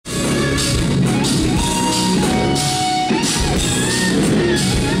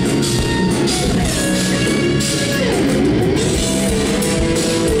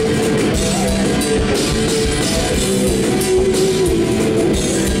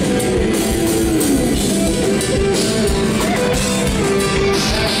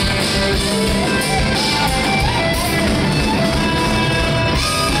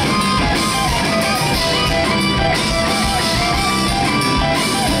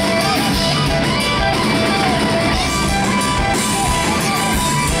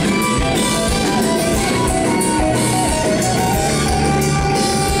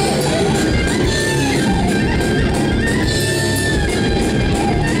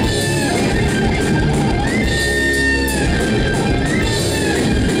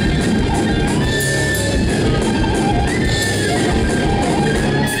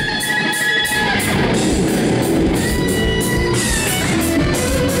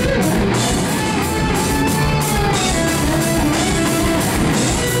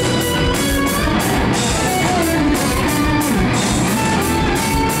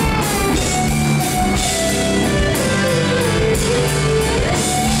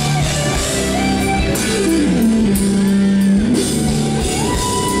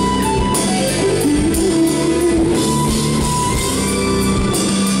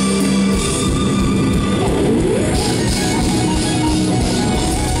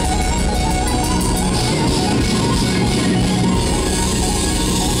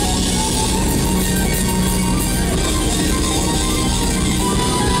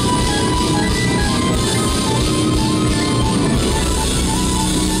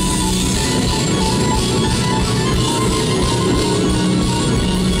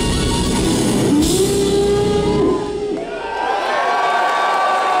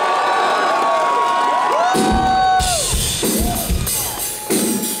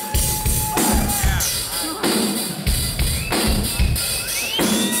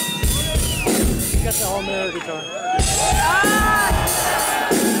guitar.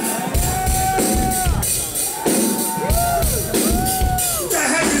 What the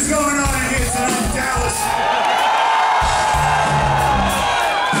heck is going on in here tonight in Dallas?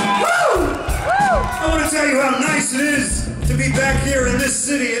 Woo! I want to tell you how nice it is to be back here in this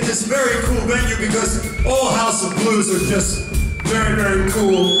city, in this very cool venue, because all House of Blues are just very, very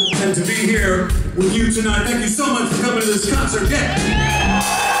cool. And to be here with you tonight, thank you so much for coming to this concert. Yeah.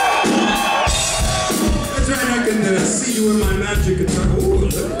 That's right, I can see you in my magic guitar. Ooh,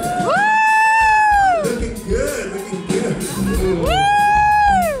 looking good, looking good.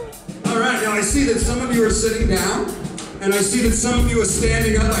 All right, now I see that some of you are sitting down, and I see that some of you are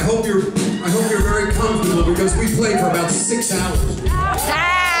standing up. I hope you're very comfortable because we played for about 6 hours.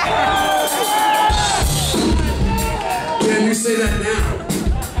 Yeah, you say that now.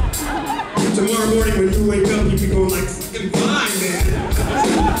 Tomorrow morning when you wake up, you'll be going like, fucking fine, man.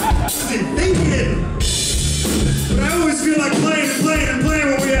 I've been thinking. But I always feel like playing and playing and playing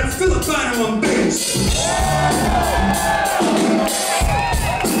when we have Filipino on bass.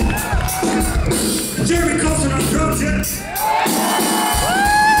 Jeremy Coulson on drums, yeah?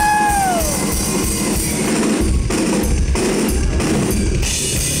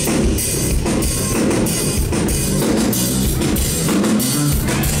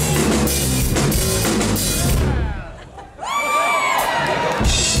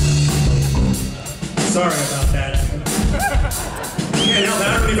 Sorry about that. Can't help it, I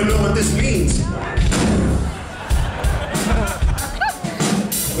don't even know what this means.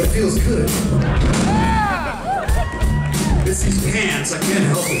 But it feels good. It's these pants, I can't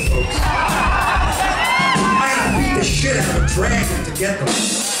help it, folks. I gotta beat the shit out of a dragon to get them.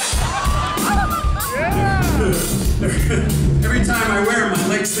 Every time I wear them, my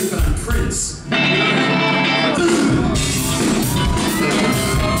legs think that I'm Prince.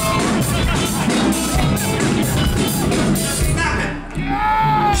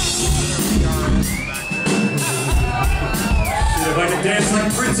 If I could dance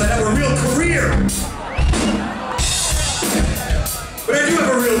like Prince, I'd have a real career. But I do have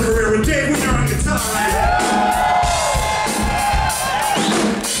a real career with Dave Winter on guitar, right?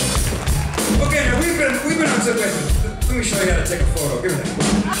 Okay, now we've been on some. Let me show you how to take a photo. Give me that.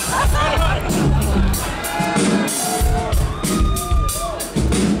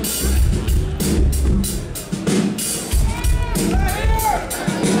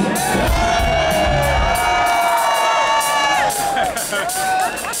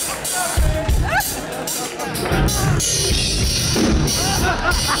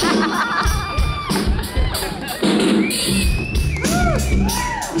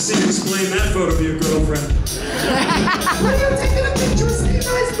 You see, explain that photo to your girlfriend. Why are you taking a picture of such a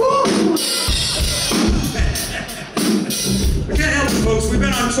nice book? I can't help it, folks. We've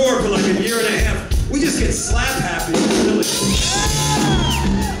been on tour for like a year and a half. We just get slap happy. Really.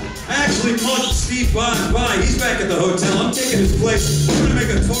 I actually mugged Steve by. He's back at the hotel. I'm taking his place. I'm gonna make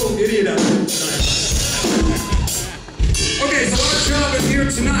a total idiot out of him tonight. Okay, so our job in here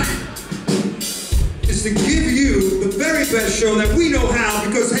tonight is to give you the very best show that we know how,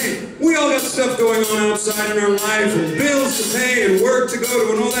 because hey, we all got stuff going on outside in our lives and bills to pay and work to go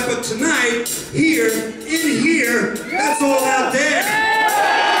to and all that, but tonight, here, in here, that's all out there.